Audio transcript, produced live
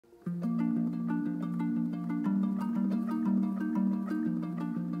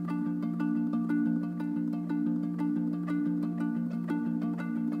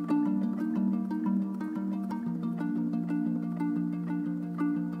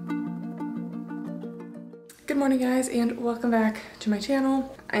Good morning guys and welcome back to my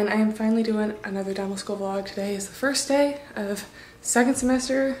channel, and I am finally doing another dental school vlog. Today is the first day of second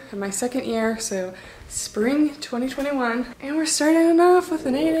semester of my second year, so spring 2021, and we're starting off with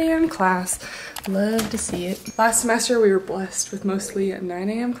an 8 a.m. class. Love to see it. Last semester we were blessed with mostly 9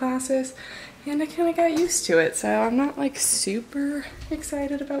 a.m. classes, and I kind of got used to it, so I'm not like super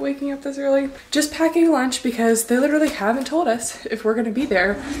excited about waking up this early. Just packing lunch because they literally haven't told us if we're gonna be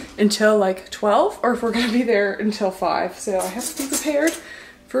there until like 12 or if we're gonna be there until 5. So I have to be prepared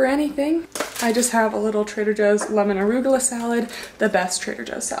for anything. I just have a little Trader Joe's lemon arugula salad, the best Trader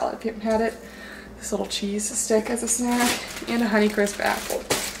Joe's salad if you haven't had it. This little cheese stick as a snack and a Honeycrisp apple.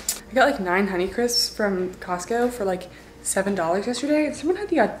 I got like 9 Honeycrisps from Costco for like $7 yesterday, and someone had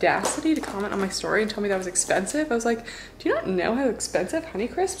the audacity to comment on my story and tell me that was expensive. I was like, do you not know how expensive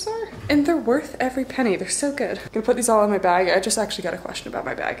Honeycrisps are? And they're worth every penny. They're so good. I'm gonna put these all in my bag. I just actually got a question about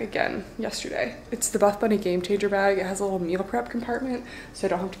my bag again yesterday. It's the Buff Bunny Game Changer bag. It has a little meal prep compartment, so I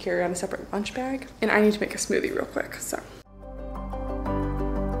don't have to carry on a separate lunch bag. And I need to make a smoothie real quick, so.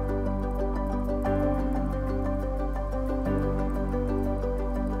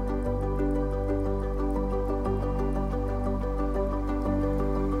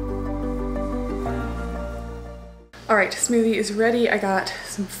 All right, smoothie is ready. I got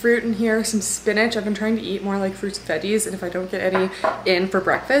some fruit in here, some spinach. I've been trying to eat more like fruits and veggies, and if I don't get any in for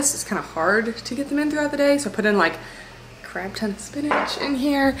breakfast, it's kind of hard to get them in throughout the day. So I put in like a crap ton of spinach in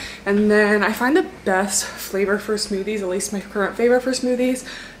here. And then I find the best flavor for smoothies, at least my current favorite for smoothies,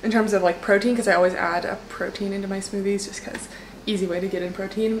 in terms of like protein, because I always add a protein into my smoothies just because easy way to get in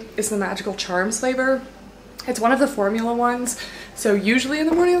protein, is the Magical Charms flavor. It's one of the formula ones, so usually in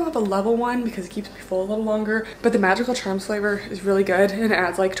the morning I'll have a level one because it keeps me full a little longer, but the Magical Charms flavor is really good and it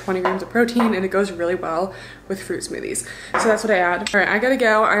adds like 20 grams of protein and it goes really well with fruit smoothies. So that's what I add. All right, I gotta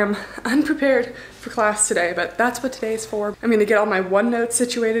go. I am unprepared for class today, but that's what today is for. I'm gonna get all my OneNotes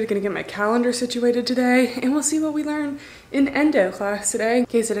situated, gonna get my calendar situated today, and we'll see what we learn in endo class today. In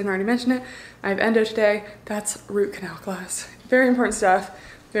case I didn't already mention it, I have endo today. That's root canal class. Very important stuff,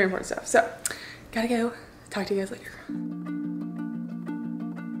 very important stuff. So, gotta go. Talk to you guys later.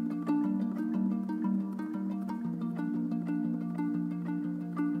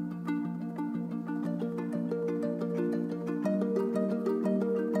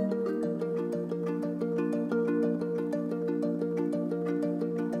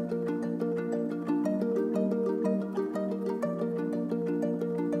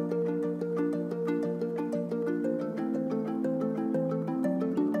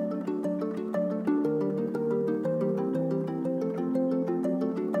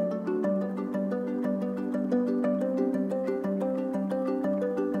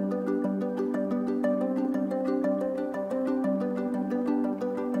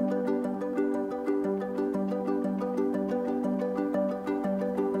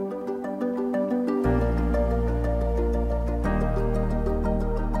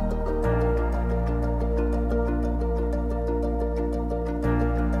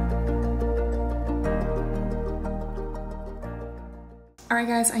 Alright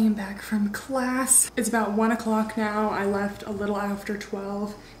guys, I am back from class. It's about 1 o'clock now. I left a little after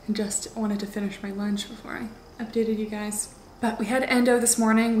 12 and just wanted to finish my lunch before I updated you guys. But we had endo this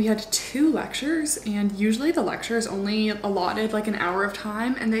morning. We had 2 lectures, and usually the lecture is only allotted like an hour of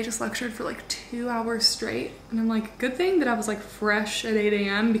time, and they just lectured for like 2 hours straight. And I'm like, good thing that I was like fresh at 8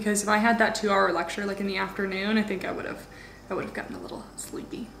 a.m. because if I had that 2-hour lecture like in the afternoon, I think I would have gotten a little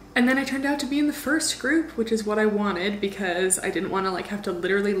sleepy. And then I turned out to be in the first group, which is what I wanted because I didn't want to like have to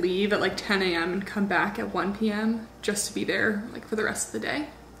literally leave at like 10 a.m. and come back at 1 p.m. just to be there like for the rest of the day.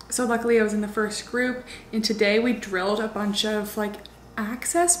 So luckily I was in the first group, and today we drilled a bunch of like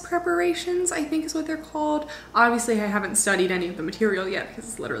access preparations, I think is what they're called. Obviously I haven't studied any of the material yet because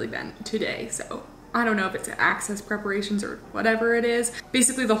it's literally been today, so I don't know if it's access preparations or whatever it is.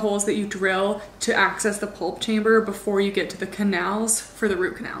 Basically the holes that you drill to access the pulp chamber before you get to the canals for the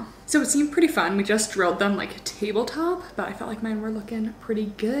root canal. So it seemed pretty fun. We just drilled them like tabletop, but I felt like mine were looking pretty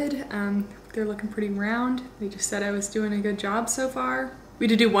good. They're looking pretty round. They just said I was doing a good job so far. We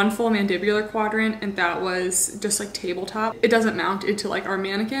had to do 1 full mandibular quadrant, and that was just like tabletop. It doesn't mount into like our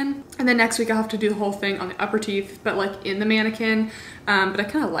mannequin. And then next week I'll have to do the whole thing on the upper teeth, but like in the mannequin. But I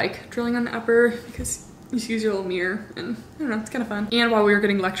kind of like drilling on the upper because just use your little mirror, and I don't know, it's kind of fun. And while we were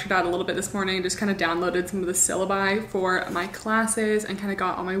getting lectured at a little bit this morning, I just kind of downloaded some of the syllabi for my classes and kind of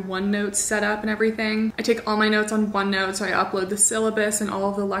got all my OneNotes set up and everything. I take all my notes on OneNote, so I upload the syllabus and all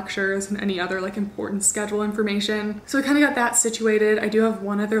of the lectures and any other like important schedule information. So I kind of got that situated. I do have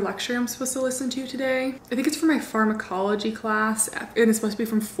one other lecture I'm supposed to listen to today. I think it's for my pharmacology class, and it's supposed to be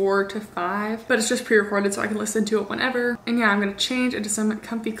from 4 to 5, but it's just pre-recorded so I can listen to it whenever. And yeah, I'm gonna change into some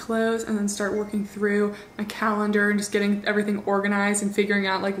comfy clothes and then start working through my calendar and just getting everything organized and figuring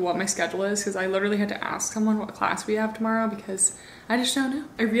out like what my schedule is, because I literally had to ask someone what class we have tomorrow because I just don't know.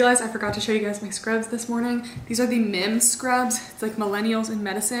 I realized I forgot to show you guys my scrubs this morning. These are the MIM scrubs. It's like millennials in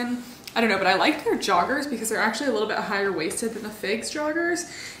medicine. I don't know, but I like their joggers because they're actually a little bit higher waisted than the Figs joggers,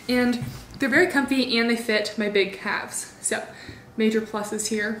 and they're very comfy and they fit my big calves. So major pluses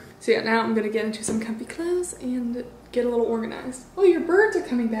here. So yeah, now I'm gonna get into some comfy clothes and get a little organized. Oh, your birds are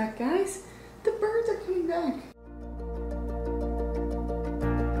coming back, guys. The birds are coming back.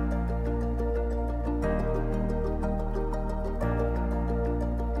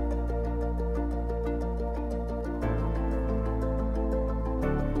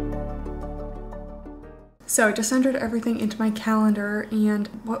 So I just entered everything into my calendar, and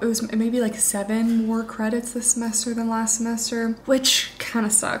what it was maybe like 7 more credits this semester than last semester, which kind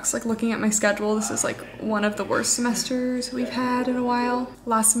of sucks. Like looking at my schedule, this is like one of the worst semesters we've had in a while.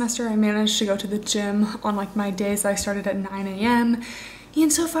 Last semester I managed to go to the gym on like my days that I started at 9 a.m.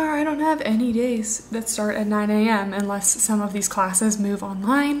 And so far, I don't have any days that start at 9 a.m. unless some of these classes move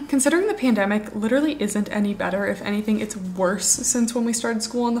online. Considering the pandemic literally isn't any better. If anything, it's worse since when we started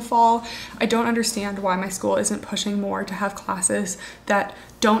school in the fall. I don't understand why my school isn't pushing more to have classes that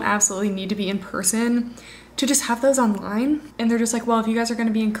don't absolutely need to be in person, to just have those online. And they're just like, well, if you guys are going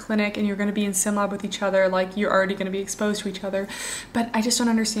to be in clinic and you're going to be in sim lab with each other, like you're already going to be exposed to each other. But I just don't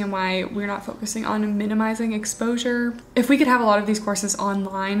understand why we're not focusing on minimizing exposure. If we could have a lot of these courses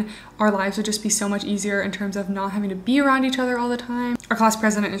online, our lives would just be so much easier in terms of not having to be around each other all the time. Our class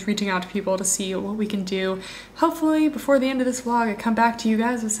president is reaching out to people to see what we can do. Hopefully before the end of this vlog, I come back to you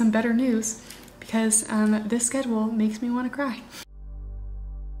guys with some better news, because this schedule makes me want to cry.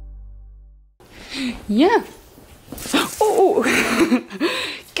 Yeah. Oh,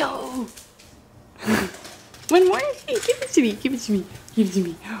 go. One more. Hey, give it to me. Give it to me. Give it to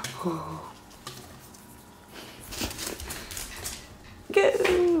me. Oh.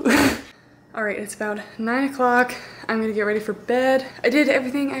 Go. All right, it's about 9 o'clock. I'm gonna get ready for bed. I did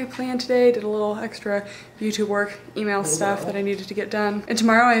everything I planned today, did a little extra YouTube work, email stuff that I needed to get done. And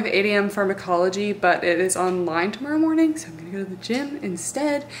tomorrow I have 8 a.m. pharmacology, but it is online tomorrow morning, so I'm gonna go to the gym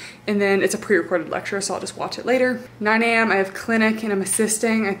instead. And then it's a pre-recorded lecture, so I'll just watch it later. 9 a.m. I have clinic and I'm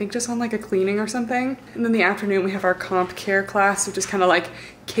assisting, I think just on like a cleaning or something. And then the afternoon we have our comp care class, which is kind of like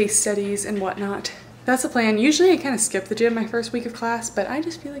case studies and whatnot. That's the plan. Usually I kind of skip the gym my first week of class, but I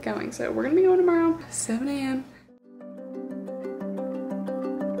just feel like going. So we're gonna be going tomorrow, 7 a.m.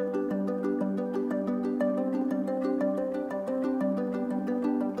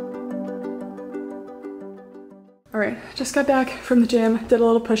 All right, just got back from the gym, did a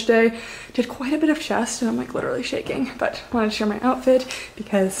little push day, did quite a bit of chest, and I'm like literally shaking, but wanted to share my outfit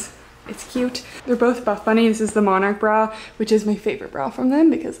because it's cute. They're both Buff Bunny. This is the Monarch bra, which is my favorite bra from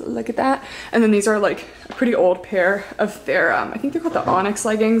them because look at that. And then these are like a pretty old pair of their, I think they're called the Onyx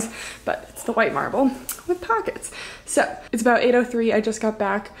leggings, but it's the white marble with pockets. So it's about 8:03. I just got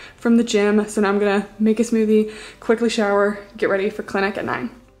back from the gym. So now I'm gonna make a smoothie, quickly shower, get ready for clinic at 9.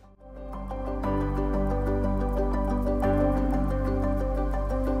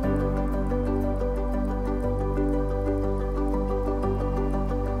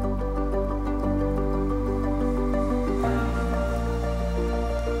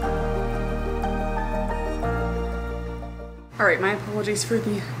 All right, my apologies for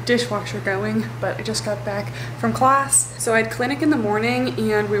the dishwasher going, but I just got back from class. So I had clinic in the morning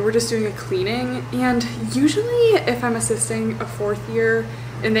and we were just doing a cleaning. And usually if I'm assisting a 4th year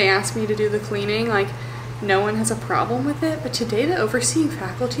and they ask me to do the cleaning, like no one has a problem with it. But today the overseeing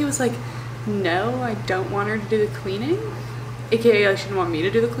faculty was like, no, I don't want her to do the cleaning. AKA like she didn't want me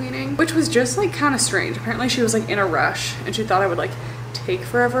to do the cleaning, which was just like kind of strange. Apparently she was like in a rush and she thought I would like take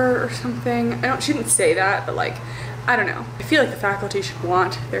forever or something. She didn't say that, but like, I don't know. I feel like the faculty should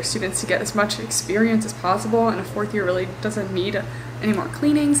want their students to get as much experience as possible, and a 4th year really doesn't need any more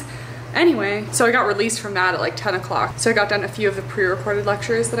cleanings. Anyway, so I got released from that at like 10 o'clock. So I got done a few of the pre-recorded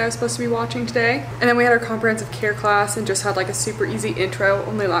lectures that I was supposed to be watching today. And then we had our comprehensive care class and just had like a super easy intro,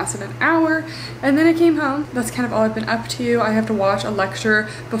 only lasted an hour. And then I came home. That's kind of all I've been up to. I have to watch a lecture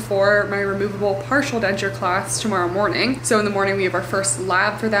before my removable partial denture class tomorrow morning. So in the morning we have our first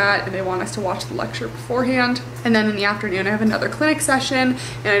lab for that, and they want us to watch the lecture beforehand. And then in the afternoon I have another clinic session,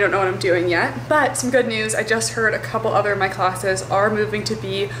 and I don't know what I'm doing yet. But some good news, I just heard a couple other of my classes are moving to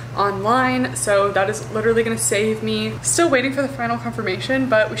be online, so that is literally gonna save me. Still waiting for the final confirmation,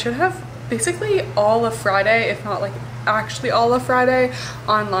 but we should have basically all of Friday, if not like actually all of Friday,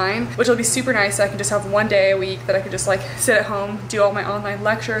 online, which will be super nice. I can just have one day a week that I can just like sit at home, do all my online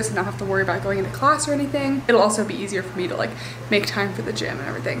lectures, and not have to worry about going into class or anything. It'll also be easier for me to like make time for the gym and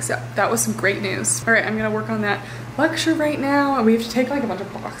everything. So that was some great news. All right, I'm gonna work on that lecture right now, and we have to take like a bunch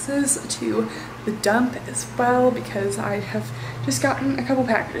of boxes to the dump as well because I have just gotten a couple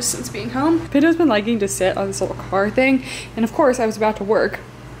packages since being home. Piddo's been liking to sit on this little car thing, and of course I was about to work,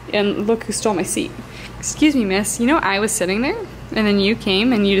 and look who stole my seat. Excuse me, miss, you know I was sitting there and then you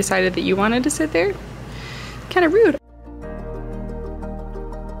came and you decided that you wanted to sit there? Kind of rude.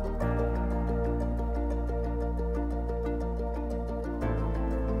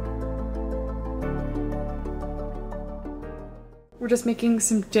 We're just making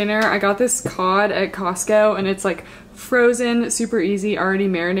some dinner. I got this cod at Costco and it's like frozen, super easy, already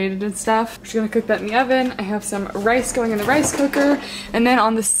marinated and stuff. I'm just gonna cook that in the oven. I have some rice going in the rice cooker, and then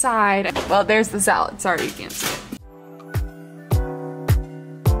on the side, well, there's the salad. Sorry, you can't see it.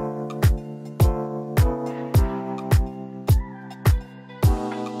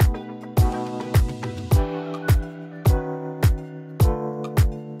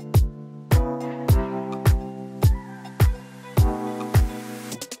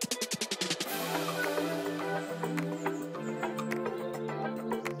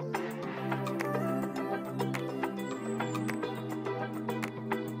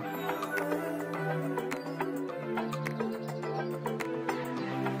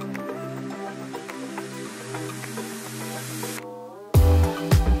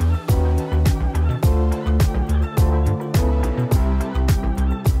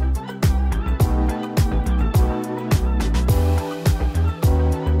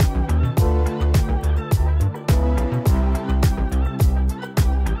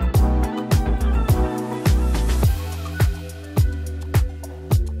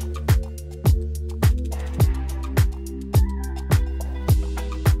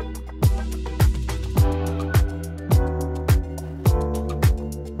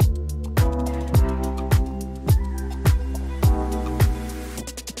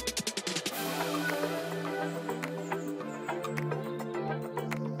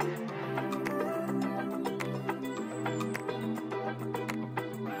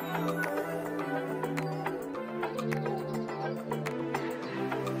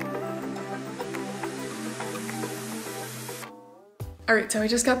 All right, so I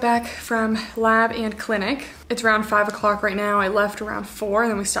just got back from lab and clinic. It's around 5 o'clock right now. I left around 4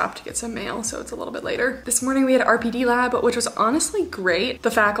 and then we stopped to get some mail, so it's a little bit later. This morning we had RPD lab, which was honestly great.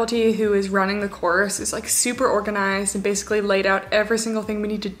 The faculty who is running the course is like super organized and basically laid out every single thing we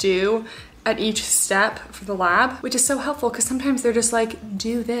need to do at each step for the lab, which is so helpful because sometimes they're just like,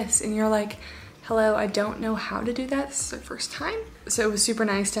 do this, and you're like, hello, I don't know how to do that. This is our first time. So it was super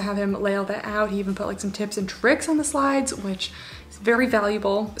nice to have him lay all that out. He even put like some tips and tricks on the slides, which is very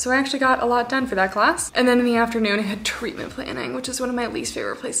valuable. So I actually got a lot done for that class. And then in the afternoon, I had treatment planning, which is one of my least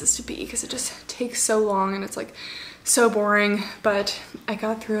favorite places to be because it just takes so long and it's like so boring, but I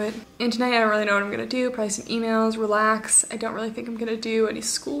got through it. And tonight, I don't really know what I'm gonna do. Probably some emails, relax. I don't really think I'm gonna do any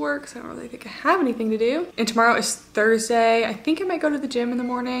schoolwork, so I don't really think I have anything to do. And tomorrow is Thursday. I think I might go to the gym in the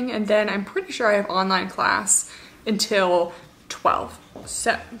morning, and then I'm pretty sure I have online class until 12.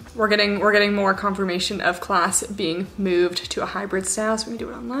 So we're getting more confirmation of class being moved to a hybrid style, so we can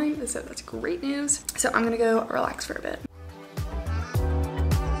do it online. So that's great news. So I'm gonna go relax for a bit.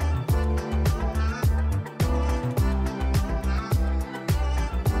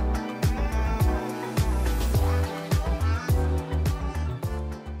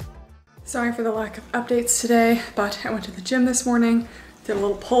 Sorry for the lack of updates today, but I went to the gym this morning, did a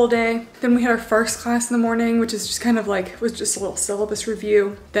little pull day. Then we had our first class in the morning, which is just kind of like, was just a little syllabus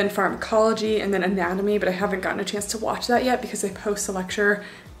review, then pharmacology, and then anatomy, but I haven't gotten a chance to watch that yet because they post the lecture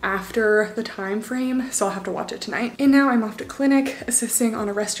after the time frame, so I'll have to watch it tonight. And now I'm off to clinic assisting on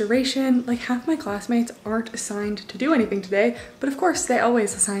a restoration. Like half my classmates aren't assigned to do anything today, but of course they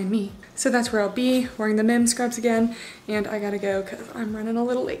always assign me. So that's where I'll be, wearing the MIM scrubs again, and I gotta go because I'm running a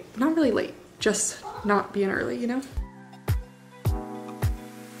little late. Not really late, just not being early, you know?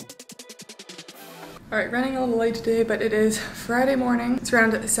 All right, running a little late today, but it is Friday morning. It's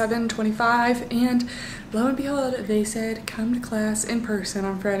around 7:25, and lo and behold, they said come to class in person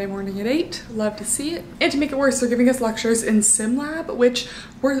on Friday morning at 8. Love to see it. And to make it worse, they're giving us lectures in SimLab, which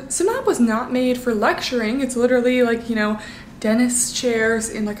SimLab was not made for lecturing. It's literally like, you know, dentist chairs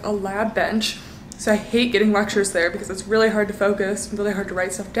in like a lab bench. So I hate getting lectures there because it's really hard to focus and really hard to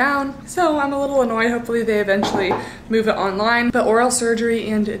write stuff down. So I'm a little annoyed. Hopefully they eventually move it online. But oral surgery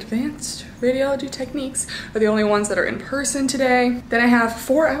and advanced radiology techniques are the only ones that are in person today. Then I have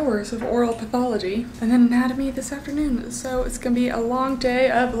 4 hours of oral pathology and then anatomy this afternoon. So it's gonna be a long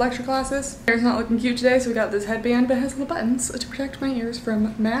day of lecture classes. Hair's not looking cute today, so we got this headband, but it has little buttons to protect my ears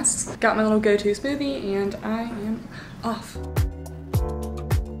from masks. Got my little go-to smoothie, and I am off.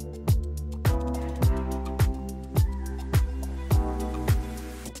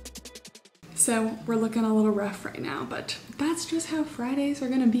 So we're looking a little rough right now, but that's just how Fridays are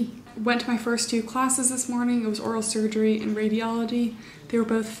gonna be. Went to my first 2 classes this morning. It was oral surgery and radiology. They were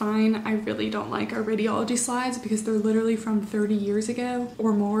both fine. I really don't like our radiology slides because they're literally from 30 years ago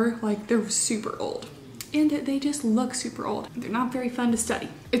or more. Like, they're super old. And they just look super old. They're not very fun to study.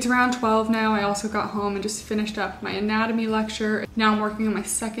 It's around 12 now. I also got home and just finished up my anatomy lecture. Now I'm working on my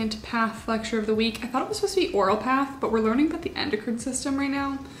second path lecture of the week. I thought it was supposed to be oral path, but we're learning about the endocrine system right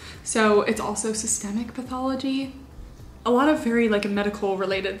now. So it's also systemic pathology. A lot of very like medical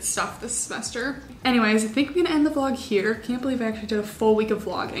related stuff this semester. Anyways, I think I'm gonna end the vlog here. Can't believe I actually did a full week of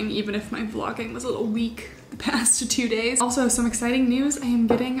vlogging, even if my vlogging was a little weak the past 2 days. Also, some exciting news. I am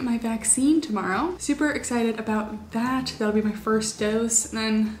getting my vaccine tomorrow. Super excited about that. That'll be my first dose, and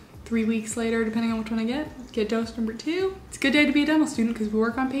then 3 weeks later, depending on which one I get dose number 2. It's a good day to be a dental student because we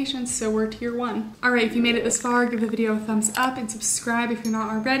work on patients, so we're tier 1. All right, if you made it this far, give the video a thumbs up and subscribe if you're not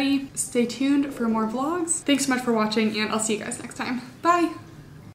already. Stay tuned for more vlogs. Thanks so much for watching, and I'll see you guys next time. Bye.